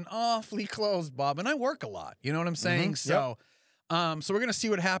window's getting awfully closed, Bob, and I work a lot. You know what I'm saying? So so we're going to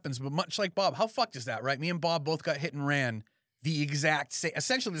see what happens. But much like Bob, how fucked is that, right? Me and Bob both got hit and ran the exact same,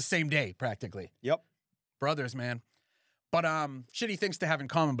 essentially the same day, practically. Yep. Brothers, man. But shitty things to have in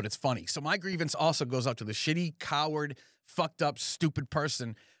common, but it's funny. So my grievance also goes out to the shitty, coward, fucked up, stupid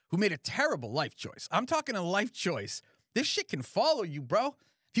person who made a terrible life choice. I'm talking a life choice. This shit can follow you, bro.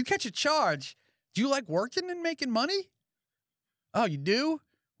 If you catch a charge, do you like working and making money? Oh, you do?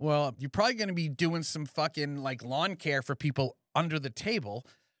 Well, you're probably going to be doing some fucking like lawn care for people under the table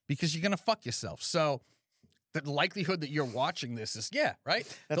because you're going to fuck yourself. So the likelihood that you're watching this is, yeah, right?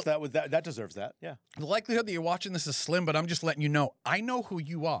 That deserves that, yeah. The likelihood that you're watching this is slim, but I'm just letting you know, I know who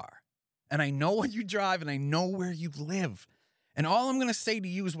you are, and I know what you drive, and I know where you live. And all I'm going to say to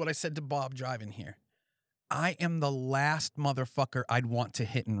you is what I said to Bob driving here. I am the last motherfucker I'd want to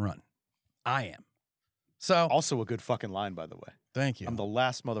hit and run. I am. So Also a good fucking line, by the way. Thank you. I'm the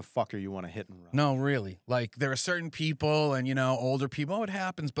last motherfucker you want to hit and run. No, really. Like, there are certain people and, older people. Oh, it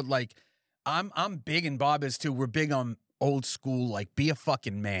happens. But, like, I'm big, and Bob is too. We're big on old school, like, be a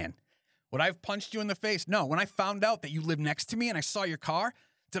fucking man. Would I have punched you in the face? No. When I found out that you lived next to me and I saw your car,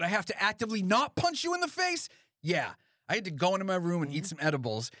 did I have to actively not punch you in the face? Yeah. I had to go into my room and eat some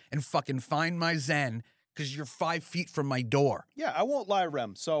edibles and fucking find my zen because you're 5 feet from my door. Yeah, I won't lie,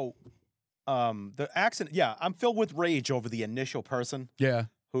 Rem. So, the accident, yeah, I'm filled with rage over the initial person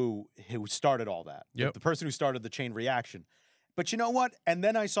who started all that. Yep. The person who started the chain reaction. But you know what? And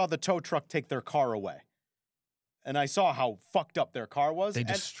then I saw the tow truck take their car away. And I saw how fucked up their car was. They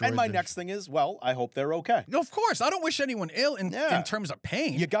destroyed and my their- next thing is, well, I hope they're okay. No, of course. I don't wish anyone ill in terms of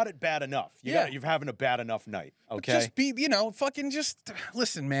pain. You got it bad enough. You're having a bad enough night, okay? Just be, fucking just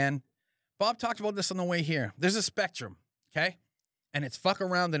listen, man. Bob talked about this on the way here. There's a spectrum, okay? And it's fuck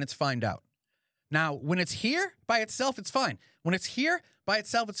around and it's find out. Now, when it's here by itself, it's fine. When it's here by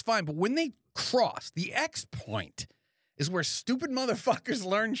itself, it's fine. But when they cross, the X point is where stupid motherfuckers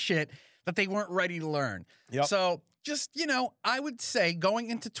learn shit that they weren't ready to learn. Yep. So just, I would say going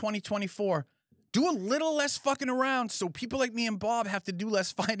into 2024, do a little less fucking around so people like me and Bob have to do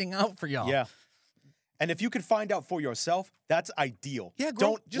less finding out for y'all. Yeah. And if you can find out for yourself, that's ideal. Yeah,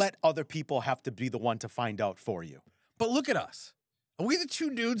 Don't let other people have to be the one to find out for you. But look at us. Are we the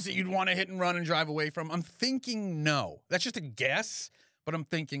two dudes that you'd want to hit and run and drive away from? I'm thinking no. That's just a guess, but I'm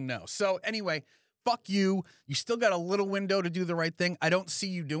thinking no. So anyway, fuck you. You still got a little window to do the right thing. I don't see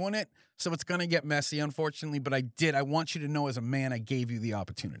you doing it, so it's going to get messy, unfortunately, but I did. I want you to know as a man, I gave you the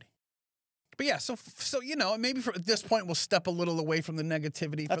opportunity. But yeah, so maybe at this point we'll step a little away from the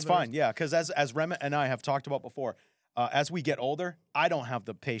negativity. That's fine, yeah, because as Remy and I have talked about before, as we get older, I don't have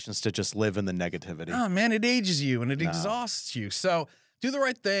the patience to just live in the negativity. Oh, man, it ages you and it exhausts you. So do the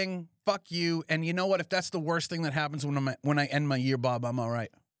right thing, fuck you, and you know what? If that's the worst thing that happens when I end my year, Bob, I'm all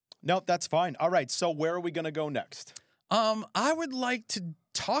right. Nope, that's fine. All right, so where are we going to go next? I would like to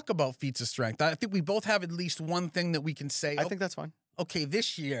talk about feats of strength. I think we both have at least one thing that we can say. I think that's fine. Okay,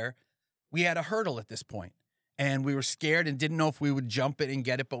 this year we had a hurdle at this point, and we were scared and didn't know if we would jump it and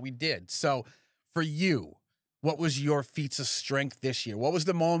get it, but we did. So for you, what was your feats of strength this year? What was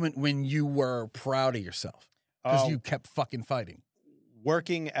the moment when you were proud of yourself because you kept fucking fighting?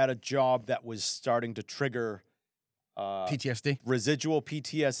 Working at a job that was starting to trigger PTSD? Residual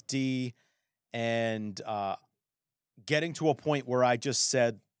PTSD, and getting to a point where I just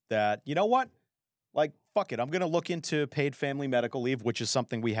said that, you know what? Like, fuck it. I'm going to look into paid family medical leave, which is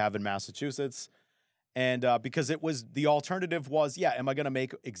something we have in Massachusetts. And because the alternative was, yeah, am I going to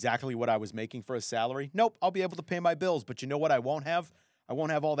make exactly what I was making for a salary? Nope, I'll be able to pay my bills. But you know what I won't have? I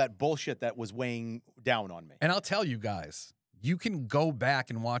won't have all that bullshit that was weighing down on me. And I'll tell you guys, you can go back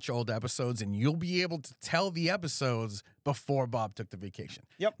and watch old episodes and you'll be able to tell the episodes before Bob took the vacation.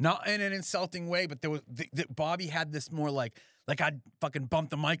 Yep. Not in an insulting way, but there was Bobby had this more like I'd fucking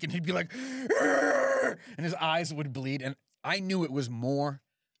bump the mic and he'd be like, "Arr!" and his eyes would bleed. And I knew it was more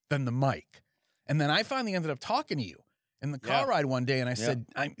than the mic. And then I finally ended up talking to you in the car ride one day. And I said,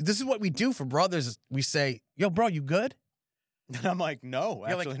 this is what we do for brothers. We say, yo, bro, you good? And I'm like, no,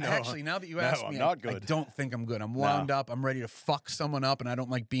 actually, no. Actually, now that you asked me, I'm not good. I don't think I'm good. I'm wound up. I'm ready to fuck someone up, and I don't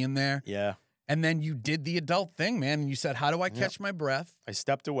like being there. Yeah. And then you did the adult thing, man. And you said, how do I catch my breath? I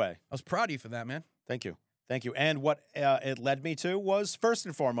stepped away. I was proud of you for that, man. Thank you. Thank you. And what it led me to was, first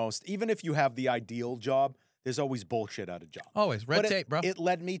and foremost, even if you have the ideal job, there's always bullshit at a job. Always. Red tape, bro. It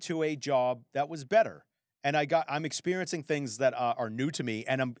led me to a job that was better. And I'm experiencing things that are new to me.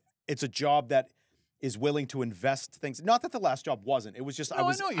 And it's a job that is willing to invest things. Not that the last job wasn't. It was just I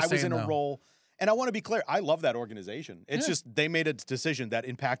was in a role. And I want to be clear, I love that organization. It's just they made a decision that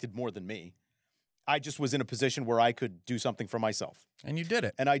impacted more than me. I just was in a position where I could do something for myself. And you did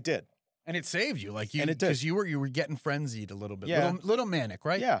it. And I did. And it saved you. Like you, and it did. Because you were getting frenzied a little bit. Yeah. Little manic,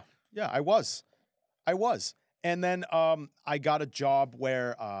 right? Yeah. Yeah, I was. And then I got a job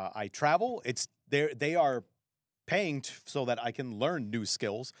where I travel. They are paying so that I can learn new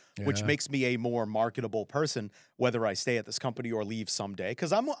skills, which makes me a more marketable person, whether I stay at this company or leave someday.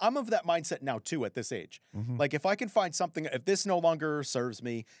 Because I'm of that mindset now too at this age. Mm-hmm. Like if I can find something, if this no longer serves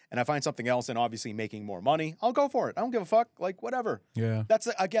me, and I find something else, and obviously making more money, I'll go for it. I don't give a fuck. Like whatever. Yeah. That's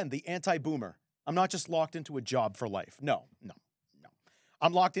again the anti-boomer. I'm not just locked into a job for life. No.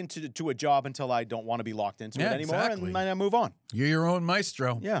 I'm locked into a job until I don't want to be locked into it anymore, and then I move on. You're your own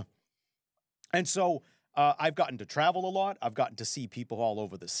maestro. Yeah. And so I've gotten to travel a lot. I've gotten to see people all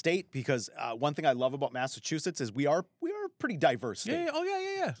over the state because one thing I love about Massachusetts is we are a pretty diverse state. Yeah. Oh,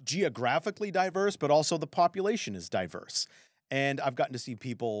 yeah. Geographically diverse, but also the population is diverse. And I've gotten to see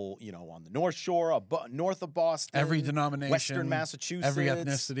people, on the North Shore, north of Boston. Every denomination. Western Massachusetts. Every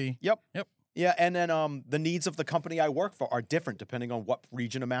ethnicity. Yep. Yeah, and then the needs of the company I work for are different depending on what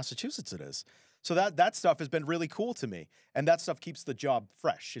region of Massachusetts it is. So that stuff has been really cool to me, and that stuff keeps the job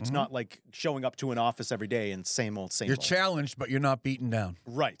fresh. It's not like showing up to an office every day and same old. You're challenged, but you're not beaten down.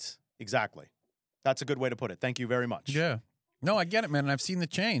 Right, exactly. That's a good way to put it. Thank you very much. Yeah. No, I get it, man, and I've seen the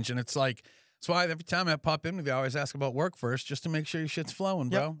change, and it's like, that's why every time I pop in with you, I always ask about work first, just to make sure your shit's flowing,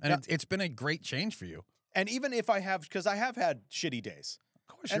 bro. And it's been a great change for you. And even if because I have had shitty days.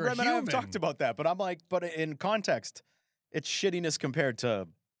 Of course, And you're a Rem and I have human. talked about that, but I'm like, but in context, it's shittiness compared to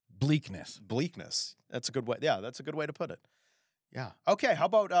Bleakness. That's a good way. Yeah, that's a good way to put it. Yeah. Okay. How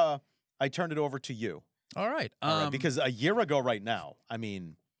about I turn it over to you? All right. Because a year ago, right now, I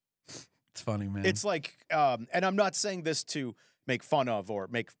mean, it's funny, man. it's like, and I'm not saying this to make fun of or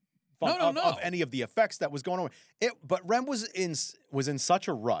make fun of any of the effects that was going on. But Rem was in such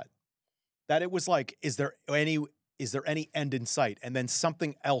a rut that it was like, is there any end in sight? And then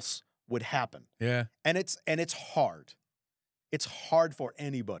something else would happen. Yeah. And it's hard. It's hard for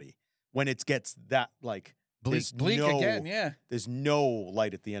anybody when it gets that like bleak again. Yeah. There's no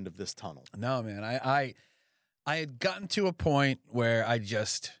light at the end of this tunnel. No, man. I had gotten to a point where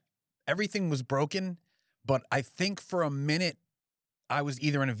everything was broken But I think for a minute, I was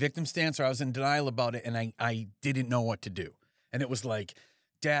either in a victim stance or I was in denial about it, and I didn't know what to do. And it was like,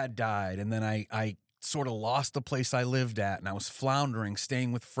 Dad died, and then I sort of lost the place I lived at, and I was floundering,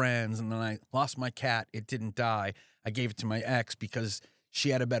 staying with friends, and then I lost my cat. It didn't die. I gave it to my ex because she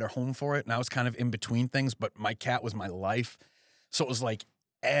had a better home for it, and I was kind of in between things, but my cat was my life. So it was like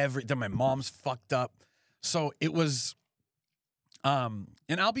then my mom's fucked up. So it was, and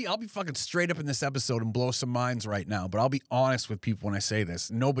I'll be fucking straight up in this episode and blow some minds right now, but I'll be honest with people when I say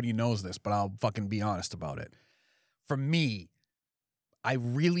this. Nobody knows this, but I'll fucking be honest about it. For me, I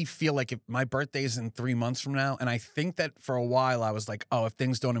really feel like if my birthday is in 3 months from now, and I think that for a while I was like, oh, if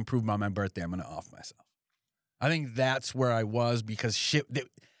things don't improve by my birthday, I'm going to off myself. I think that's where I was because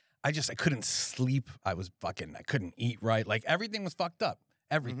I couldn't sleep. I couldn't eat right. Like everything was fucked up.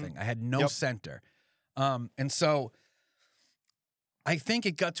 Everything. I had no center. And so I think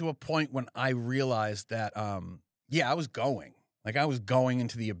it got to a point when I realized that, I was going. Like I was going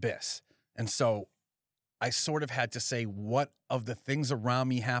into the abyss. And so I sort of had to say, what of the things around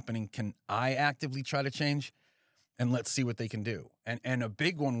me happening can I actively try to change? And let's see what they can do. And a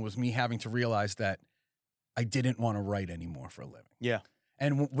big one was me having to realize that I didn't want to write anymore for a living. Yeah.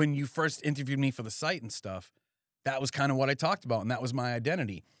 And when you first interviewed me for the site and stuff, that was kind of what I talked about. And that was my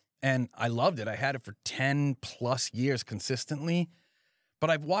identity. And I loved it. I had it for 10 plus years consistently. But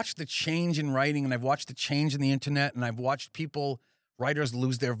I've watched the change in writing, and I've watched the change in the internet, and I've watched writers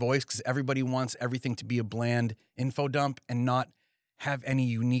lose their voice because everybody wants everything to be a bland info dump and not have any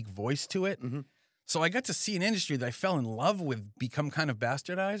unique voice to it. Mm-hmm. So I got to see an industry that I fell in love with become kind of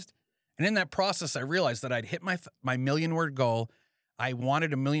bastardized. And in that process, I realized that I'd hit my million-word goal. I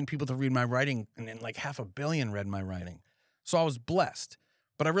wanted 1 million people to read my writing, and then like 500 million read my writing. So I was blessed.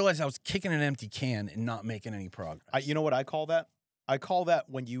 But I realized I was kicking an empty can and not making any progress. You know what I call that? I call that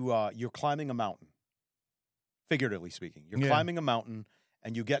when you're climbing a mountain, figuratively speaking. You're climbing a mountain,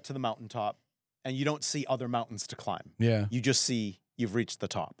 and you get to the mountaintop, and you don't see other mountains to climb. Yeah. You just see you've reached the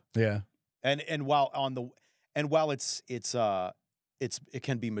top. Yeah. And while it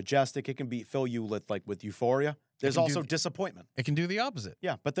can be majestic, it can fill you with euphoria. There's also disappointment. It can do the opposite.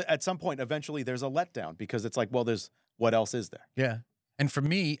 Yeah, but at some point, eventually, there's a letdown because it's like, well, what else is there? Yeah. And for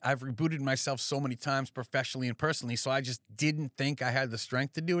me, I've rebooted myself so many times professionally and personally, so I just didn't think I had the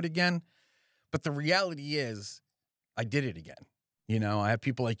strength to do it again. But the reality is, I did it again. You know, I have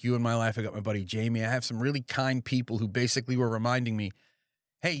people like you in my life. I got my buddy Jamie. I have some really kind people who basically were reminding me,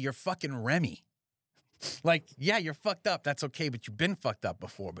 hey, you're fucking Remy. Like, yeah, you're fucked up. That's okay, but you've been fucked up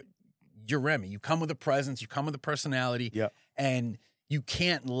before. But you're Remy. You come with a presence. You come with a personality. Yeah. And you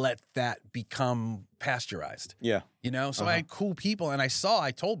can't let that become pasteurized. Yeah. You know? So I had cool people, and I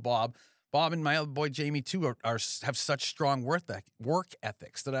told Bob and my other boy Jamie too have such strong work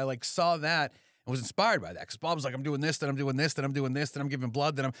ethics that I saw that and was inspired by that. Because Bob was like, I'm doing this, then I'm doing this, then I'm doing this, then I'm giving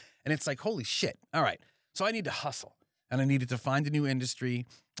blood, and it's like, holy shit. All right. So I need to hustle. And I needed to find a new industry.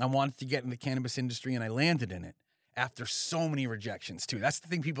 I wanted to get in the cannabis industry, and I landed in it after so many rejections, too. That's the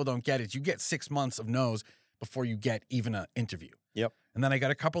thing people don't get is you get 6 months of no's before you get even an interview. Yep. And then I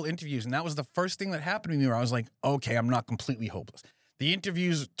got a couple interviews, and that was the first thing that happened to me where I was like, okay, I'm not completely hopeless. The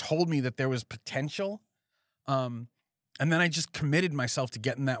interviews told me that there was potential, and then I just committed myself to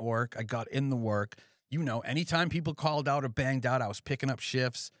getting that work. I got in the work. You know, anytime people called out or banged out, I was picking up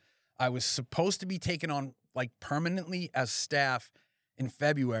shifts. I was supposed to be taken on permanently as staff in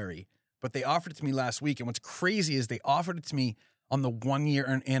February, but they offered it to me last week. And what's crazy is they offered it to me on the 1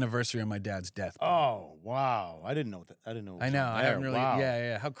 year anniversary of my dad's death. Oh, wow. I didn't know that. I didn't know. I know. I haven't really. Wow.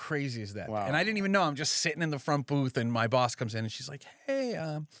 Yeah. How crazy is that? Wow. And I didn't even know. I'm just sitting in the front booth, and my boss comes in, and she's like, hey,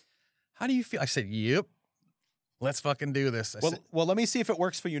 how do you feel? I said, yep. Let's fucking do this. Well, let me see if it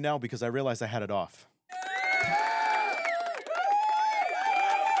works for you now because I realized I had it off.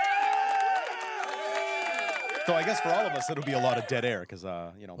 So I guess for all of us, it'll be a lot of dead air because,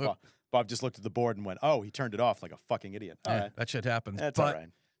 Bob just looked at the board and went, oh, he turned it off like a fucking idiot. All right. That shit happens. That's all right.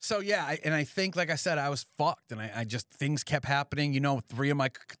 So, yeah, I think, like I said, I was fucked, and I just, things kept happening. You know, 3 of my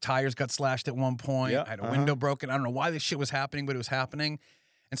tires got slashed at one point. Yeah, I had a window broken. I don't know why this shit was happening, but it was happening.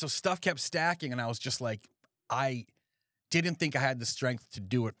 And so stuff kept stacking, and I was just like, I didn't think I had the strength to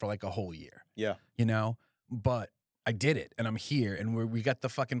do it for a whole year. Yeah. You know? But I did it, and I'm here, and we got the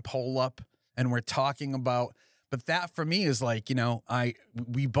fucking poll up, and we're talking about... But that for me is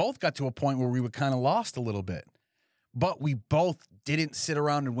we both got to a point where we were kind of lost a little bit, but we both didn't sit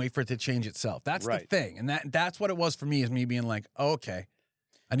around and wait for it to change itself. That's right. The thing. And that's what it was for me, is me being like, oh, okay,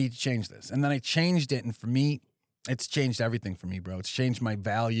 I need to change this. And then I changed it. And for me, it's changed everything for me, bro. It's changed my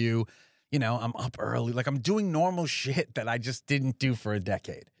value. You know, I'm up early. I'm doing normal shit that I just didn't do for a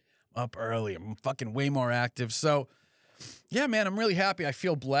decade. up early. I'm fucking way more active. So, yeah, man, I'm really happy. I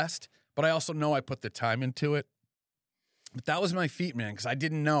feel blessed, but I also know I put the time into it. But that was my feat, man, because I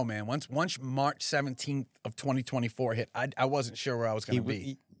didn't know, man. Once March 17th of 2024 hit, I wasn't sure where I was going to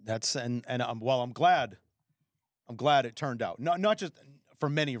be. I'm glad. I'm glad it turned out. Not just for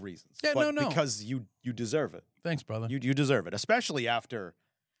many reasons. Yeah, but no. because you deserve it. Thanks, brother. You deserve it, especially after.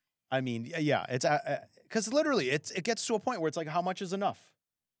 I mean, yeah, it's because literally it gets to a point where it's like, how much is enough?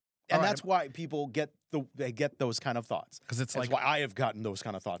 And that's why people get those kind of thoughts. Because it's that's like, why I have gotten those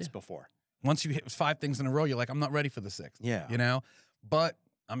kind of thoughts before. once you hit 5 things in a row, you're like, I'm not ready for the 6th. Yeah. You know? But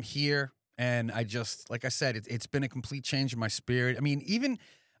I'm here, and I just, like I said, it's been a complete change in my spirit. I mean, even,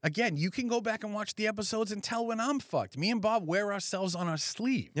 again, you can go back and watch the episodes and tell when I'm fucked. Me and Bob wear ourselves on our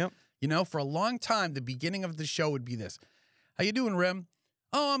sleeve. Yep. You know, for a long time, the beginning of the show would be this. How you doing, Rem?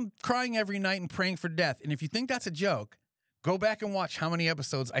 Oh, I'm crying every night and praying for death. And if you think that's a joke, go back and watch how many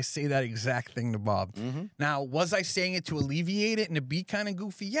episodes I say that exact thing to Bob. Mm-hmm. Now, was I saying it to alleviate it and to be kind of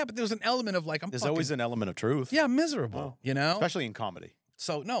goofy? Yeah, but there was an element of like, There's always an element of truth. yeah, miserable, you know? Especially in comedy.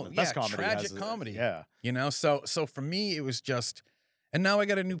 So, no, The best yeah, comedy tragic has comedy. yeah. You know, so for me, it was just, and now I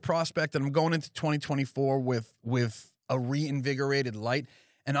got a new prospect and I'm going into 2024 with a reinvigorated light.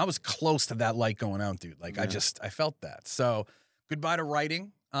 And I was close to that light going out, dude. Like, I felt that. So, goodbye to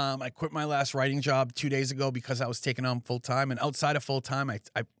writing. I quit my last writing job 2 days ago because I was taking on full time. And outside of full time, I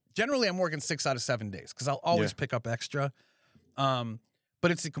generally I'm working 6 out of 7 days because I'll always pick up extra. But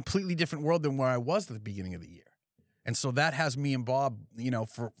it's a completely different world than where I was at the beginning of the year. And so that has me and Bob, you know,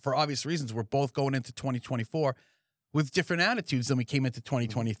 for obvious reasons, we're both going into 2024 with different attitudes than we came into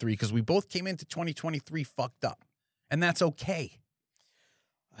 2023 because we both came into 2023 fucked up. And that's okay.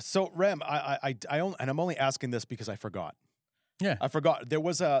 So Rem, I'm only asking this because I forgot. Yeah. I forgot. There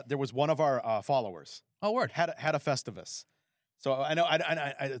was one of our followers. Oh, word. Had a Festivus. So I know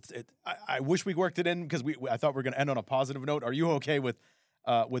I wish we worked it in because I thought we were going to end on a positive note. Are you okay with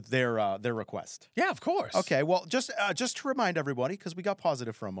their request? Yeah, of course. Okay. Well, just to remind everybody, because we got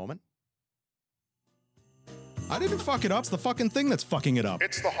positive for a moment. I didn't fuck it up. It's the fucking thing that's fucking it up.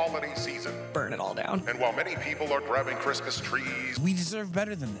 It's the holiday season, Burn it all down. and while many people are grabbing Christmas trees, We deserve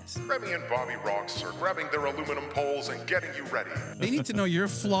better than this. Remy and Bobby Rox are grabbing their aluminum poles and getting you ready They need to know your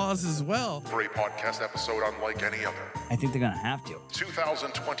flaws as well. for a podcast episode unlike any other. I think they're gonna have to.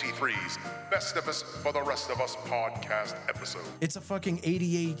 2023's Festivus for the Rest of Us podcast episode. It's a fucking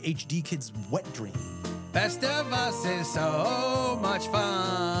 88 HD kid's wet dream. Festivus is so much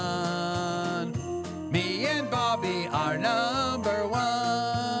fun. Me and Bobby are number one.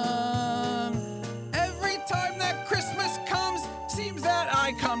 Every time that Christmas comes, seems that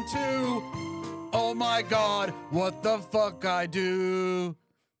I come to. Oh my God, what the fuck I do?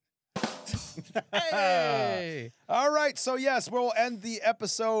 Hey! All right, so yes, we'll end the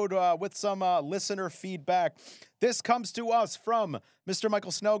episode with some listener feedback. This comes to us from Mr.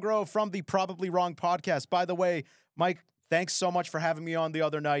 Michael Snellgrove from the Probably Wrong podcast. By the way, Mike, thanks so much for having me on the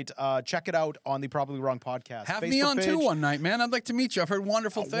other night. Check it out on the Probably Wrong podcast. Have Facebook me on page. too one night, man. I'd like to meet you. I've heard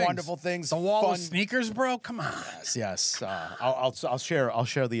wonderful things. Wonderful things. The wall fun. of sneakers, bro. Come on. Yes. I'll share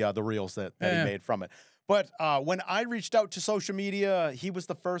the reels that he made from it. But when I reached out to social media, he was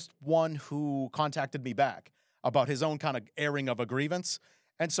the first one who contacted me back about his own kind of airing of a grievance.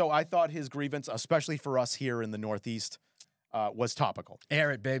 And so I thought his grievance, especially for us here in the Northeast, was topical.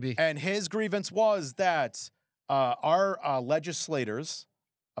 Air it, baby. And his grievance was that our legislators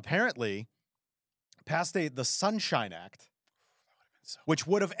apparently passed the Sunshine Act, which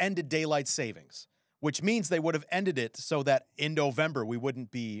would have ended daylight savings, which means they would have ended it so that in November we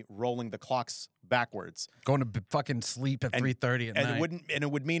wouldn't be rolling the clocks backwards. Going to fucking sleep at 3:30 at night. It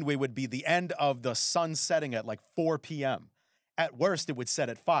would mean we would be the end of the sun setting at like 4 p.m. At worst, it would set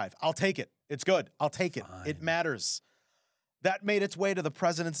at 5. I'll take it. It's good. I'll take it. Fine. It matters. That made its way to the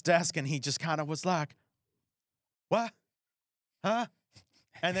president's desk, and he just kind of was like, what? Huh?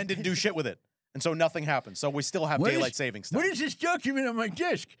 And then didn't do shit with it. And so nothing happened. So we still have daylight savings stuff. What is this document on my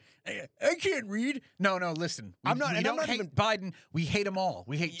desk? I can't read. No, listen. I'm not- We and I'm don't not hate even- Biden. We hate them all.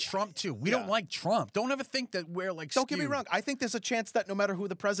 We hate Trump too. We don't like Trump. Don't ever think that we're like. Don't get me skewed. wrong. I think there's a chance that no matter who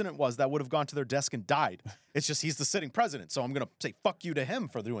the president was, that would have gone to their desk and died. It's just he's the sitting president. So I'm going to say fuck you to him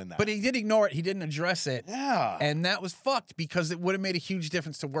for doing that. But he did ignore it. He didn't address it. yeah. And that was fucked because it would have made a huge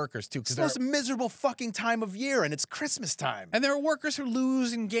difference to workers too. It's the most miserable fucking time of year, and it's Christmas time. And there are workers who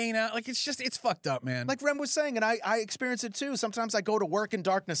lose and gain out. Like it's fucked up, man. Like Rem was saying, and I experience it too. Sometimes I go to work in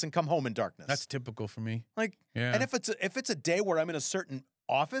darkness and come home in darkness. that's typical for me. like, Yeah. and if it's a day where I'm in a certain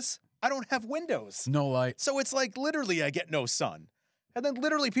office, I don't have windows. No light. So it's like literally I get no sun. And then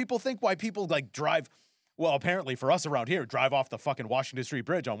literally people think why people like drive Well, apparently for us around here, drive off the fucking Washington Street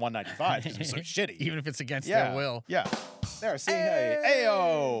Bridge on 195 because it's so shitty. Even if it's against Yeah, their will. Yeah. There, see, hey,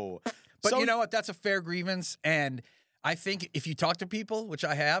 ayo. But So- you know what? That's a fair grievance. And I think if you talk to people, which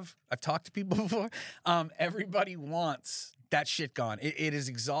I've talked to people before, everybody wants that shit gone. It is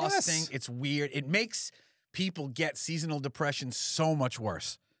exhausting. Yes. It's weird. It makes people get seasonal depression so much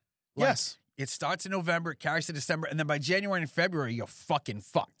worse. Like, Yes. It starts in November, it carries to December, and then by January and February, you're fucking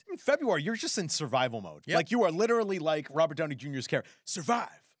fucked. In February, you're just in survival mode. Yep. Like you are literally like Robert Downey Jr.'s character. Survive.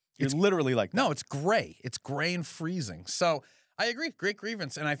 You're literally like that. No, it's gray. It's gray and freezing. So I agree. Great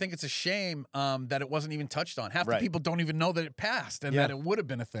grievance. And I think it's a shame that it wasn't even touched on. Half the Right. people don't even know that it passed and Yeah. that it would have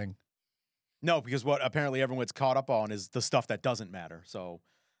been a thing. No, because what apparently everyone's caught up on is the stuff that doesn't matter. So,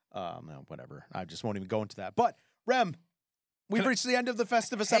 no, whatever. I just won't even go into that. But, Rem, we've reached the end of the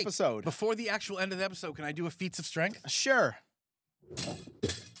Festivus Hey, episode. Before the actual end of the episode, can I do a feats of strength? Sure.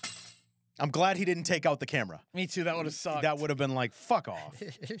 I'm glad he didn't take out the camera. Me too. That would have sucked. That would have been like, fuck off.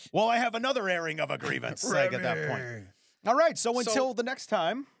 Well, I have another airing of a grievance like, at that point. All right, so until the next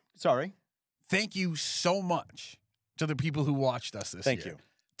time, sorry. Thank you so much to the people who watched us this Thank year. you.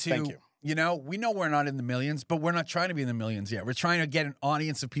 Thank you. You know, we know we're not in the millions, but we're not trying to be in the millions yet. We're trying to get an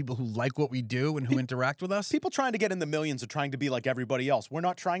audience of people who like what we do and who interact with us. People trying to get in the millions are trying to be like everybody else. We're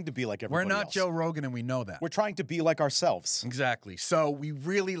not trying to be like everybody We're not else. Joe Rogan, and we know that. We're trying to be like ourselves. Exactly. So we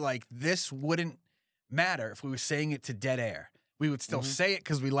really this wouldn't matter if we were saying it to dead air. We would still say it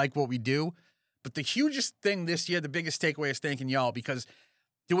because we like what we do. But the hugest thing this year, the biggest takeaway is thanking y'all, because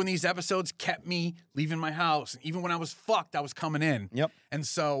doing these episodes kept me leaving my house. Even when I was fucked, I was coming in. Yep. And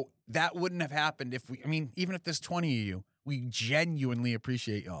so that wouldn't have happened if even if there's 20 of you, we genuinely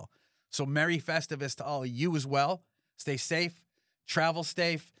appreciate y'all. So Merry Festivus to all of you as well. Stay safe, travel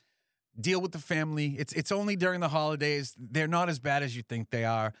safe, deal with the family. It's only during the holidays. They're not as bad as you think they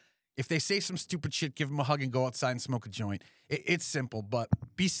are. If they say some stupid shit, give them a hug and go outside and smoke a joint. It's simple, but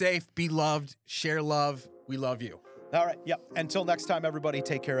be safe, be loved, share love. We love you. All right. Yep. Until next time, everybody,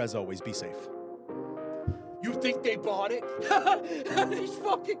 take care as always. Be safe. You think they bought it? These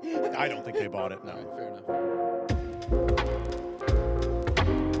fucking... I don't think they bought it. No. All right, fair enough.